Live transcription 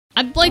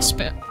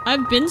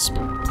I've been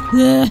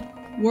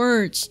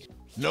words.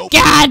 Nope.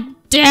 God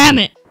damn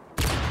it!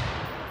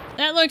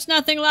 That looks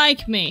nothing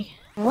like me.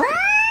 What?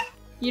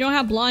 You don't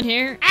have blonde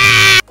hair?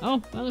 Ah!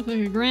 Oh, I look like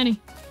a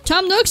granny.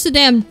 Tom Nook's the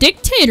damn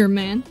dictator,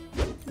 man.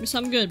 Give me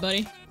something good,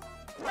 buddy.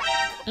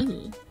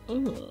 Ugh.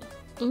 Ugh.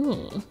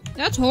 Ugh.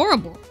 That's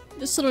horrible.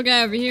 This little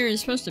guy over here is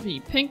supposed to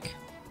be pink.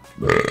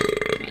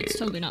 It's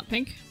totally not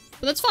pink.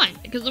 But that's fine,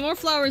 because the more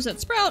flowers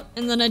that sprout,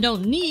 and then I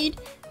don't need,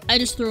 I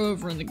just throw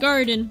over in the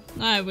garden.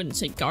 I wouldn't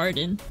say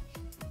garden.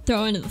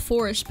 Throw into the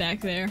forest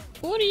back there.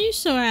 What are you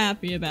so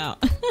happy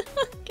about?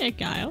 Okay,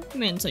 Kyle.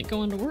 Man's like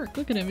going to work.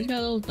 Look at him. He's got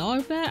a little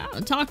dog bat. I'm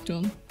gonna talk to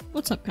him.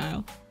 What's up,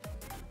 Kyle?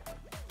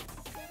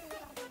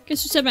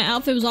 Guess you said my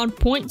outfit was on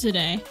point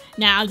today.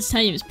 Nah, I'll just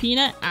tell you it was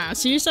Peanut. Ah,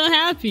 so you're so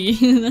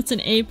happy. That's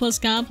an A+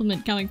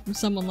 compliment coming from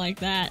someone like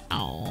that.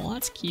 Oh,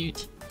 that's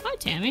cute. Hi,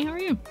 Tammy. How are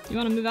you? You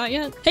want to move out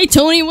yet? Hey,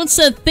 Tony. What's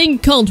that thing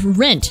called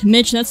rent?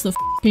 Mitch, that's the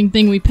f***ing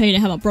thing we pay to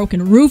have a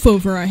broken roof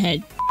over our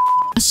head.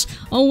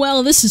 Oh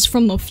well, this is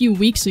from a few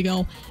weeks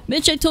ago.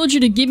 Mitch, I told you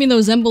to give me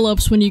those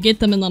envelopes when you get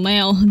them in the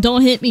mail.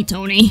 Don't hit me,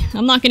 Tony.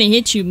 I'm not gonna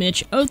hit you,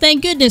 Mitch. Oh,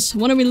 thank goodness.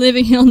 When are we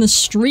living on the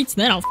streets?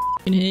 Then I'll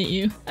f***ing hit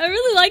you. I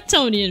really like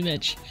Tony and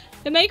Mitch.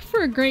 They make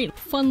for a great,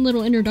 fun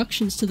little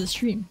introductions to the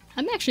stream.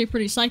 I'm actually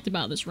pretty psyched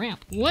about this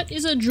ramp. What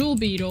is a jewel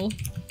beetle?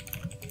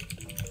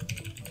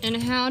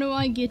 And how do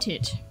I get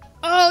it?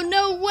 Oh,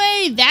 no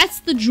way! That's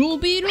the jewel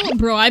beetle?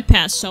 Bro, I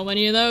passed so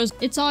many of those.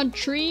 It's on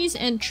trees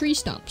and tree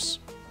stumps.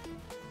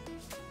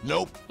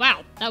 Nope.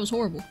 Wow, that was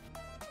horrible.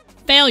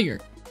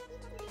 Failure.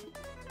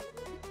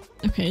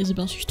 Okay,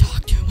 Isabel, you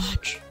talk too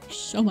much.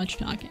 So much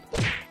talking.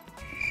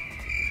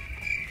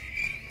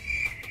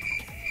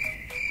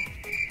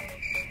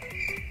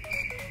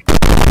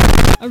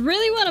 I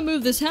really want to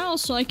move this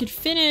house so I could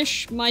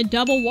finish my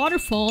double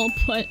waterfall,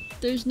 but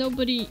there's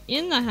nobody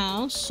in the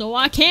house, so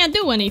I can't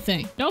do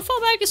anything. Don't fall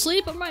back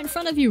asleep, I'm right in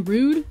front of you,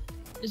 rude.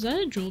 Is that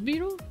a jewel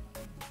beetle?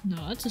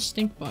 No, that's a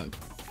stink bug.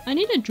 I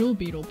need a jewel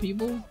beetle,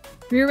 people.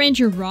 Rearrange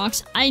your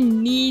rocks? I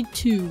need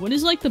to. What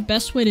is like the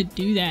best way to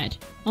do that?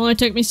 Only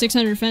took me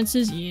 600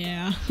 fences?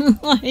 Yeah.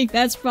 Like,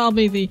 that's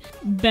probably the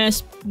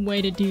best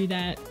way to do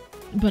that.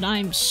 But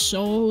I'm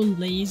so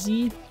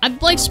lazy. I've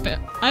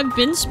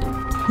been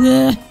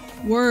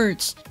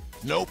words.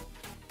 Nope.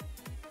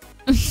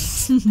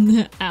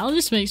 Al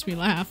just makes me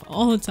laugh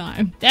all the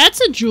time. That's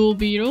a jewel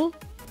beetle.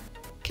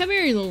 Come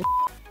here, you little.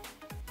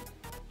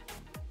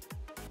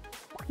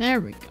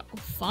 There we go.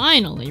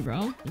 Finally,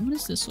 bro. What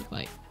does this look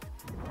like?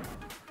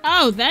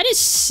 Oh, that is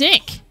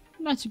sick.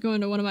 I'm about to go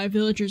into one of my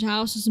villagers'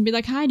 houses and be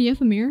like, hi, do you have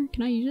a mirror?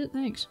 Can I use it?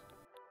 Thanks.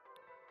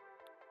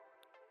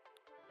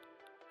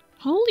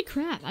 Holy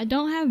crap, I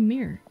don't have a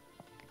mirror.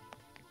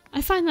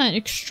 I find that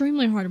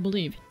extremely hard to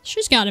believe.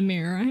 She's got a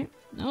mirror, right?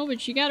 No,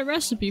 but she got a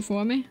recipe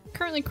for me.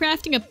 Currently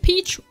crafting a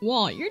peach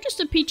wall. You're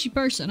just a peachy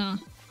person, huh?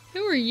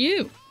 Who are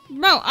you?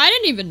 Bro, I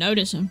didn't even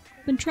notice him.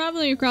 Been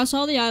traveling across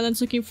all the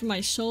islands looking for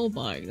my soul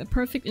bug, the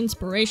perfect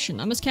inspiration.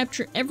 I must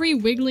capture every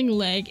wiggling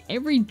leg,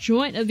 every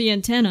joint of the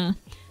antenna.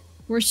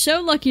 We're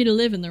so lucky to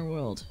live in their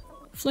world.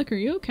 Flicker,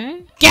 you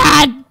okay?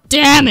 God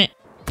damn it!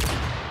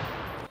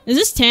 Is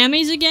this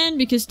Tammy's again?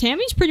 Because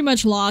Tammy's pretty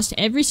much lost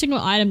every single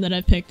item that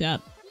I've picked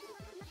up.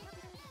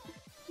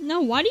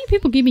 No, why do you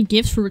people give me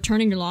gifts for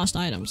returning your lost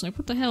items? Like,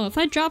 what the hell? If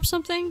I drop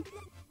something,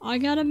 I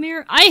got a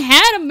mirror. I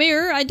had a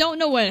mirror! I don't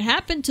know what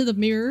happened to the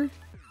mirror.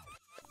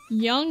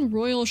 Young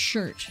royal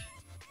shirt.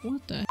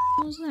 What the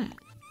hell is that?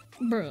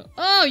 Bro.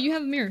 Oh, you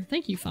have a mirror.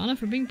 Thank you, Fauna,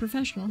 for being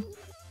professional.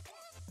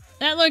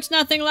 That looks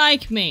nothing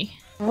like me.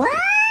 What?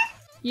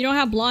 You don't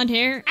have blonde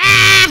hair?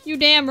 Ah! You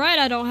damn right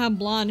I don't have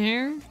blonde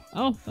hair.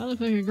 Oh, I look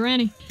like a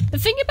granny. The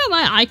thing about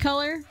my eye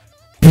color...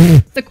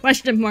 the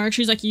question mark.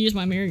 She's like, you use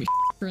my mirror, you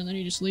and then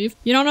you just leave.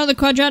 You don't know the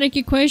quadratic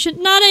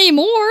equation? Not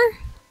anymore!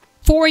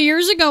 4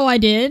 years ago I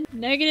did.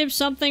 Negative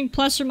something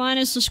plus or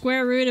minus the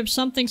square root of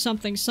something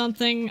something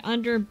something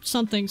under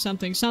something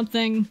something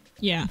something.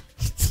 Yeah.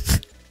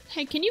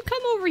 Hey, can you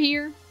come over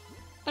here?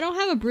 I don't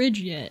have a bridge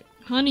yet.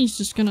 Honey's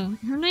just gonna...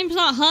 Her name's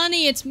not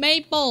Honey, it's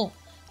Maple.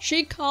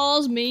 She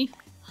calls me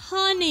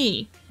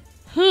Honey.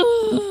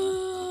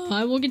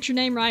 I will get your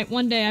name right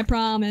one day, I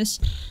promise.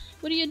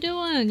 What are you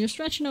doing? You're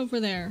stretching over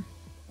there.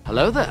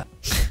 Hello there.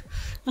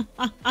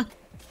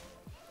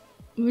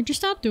 Would you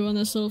stop doing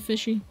this, little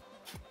fishy?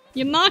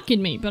 You're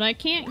mocking me, but I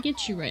can't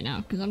get you right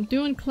now because I'm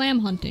doing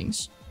clam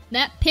huntings.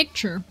 That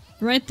picture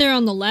right there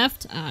on the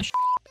left,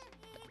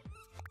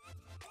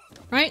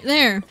 right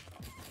there.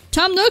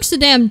 Tom Nook's the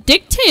damn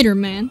dictator,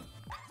 man.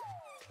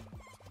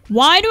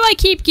 Why do I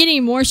keep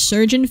getting more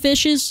surgeon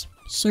fishes?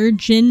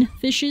 Surgeon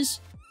fishes?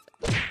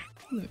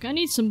 Look, I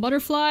need some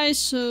butterflies,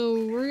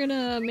 so we're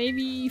gonna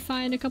maybe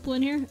find a couple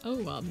in here.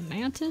 Oh, a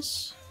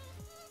mantis?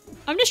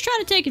 I'm just trying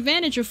to take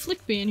advantage of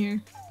Flick being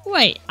here.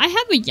 Wait, I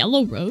have a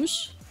yellow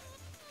rose?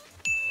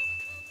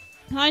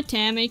 Hi,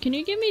 Tammy. Can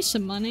you give me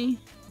some money?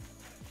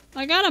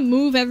 I gotta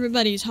move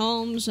everybody's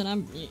homes,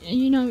 and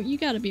you know, you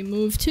gotta be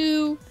moved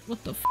too.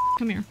 What the f?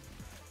 Come here.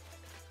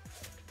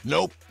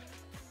 Nope.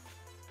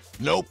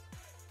 Nope.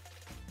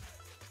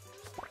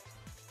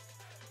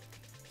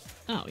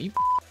 Oh, you.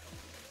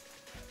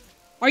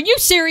 Are you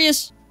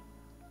serious?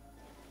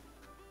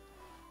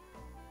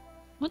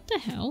 What the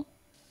hell?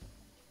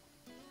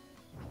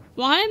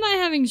 Why am I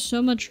having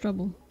so much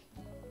trouble?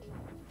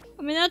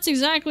 I mean, that's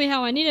exactly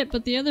how I need it,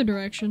 but the other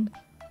direction.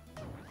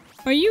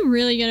 Are you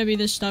really gonna be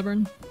this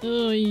stubborn?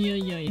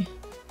 Oy.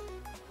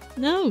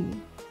 No.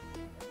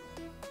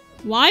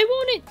 Why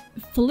won't it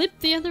flip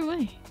the other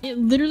way? It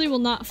literally will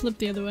not flip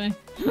the other way.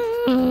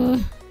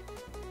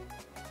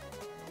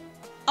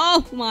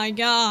 Oh my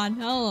god,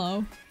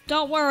 hello.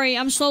 Don't worry,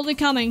 I'm slowly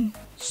coming.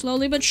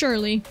 Slowly but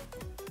surely.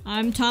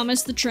 I'm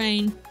Thomas the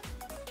Train.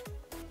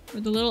 Or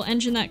the little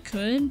engine that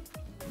could.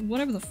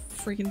 Whatever the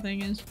freaking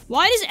thing is.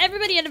 Why does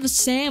everybody have a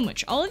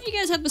sandwich? All of you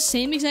guys have the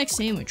same exact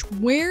sandwich.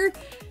 Where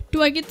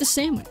do I get the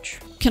sandwich?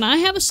 Can I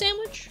have a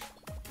sandwich?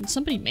 Can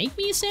somebody make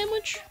me a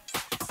sandwich?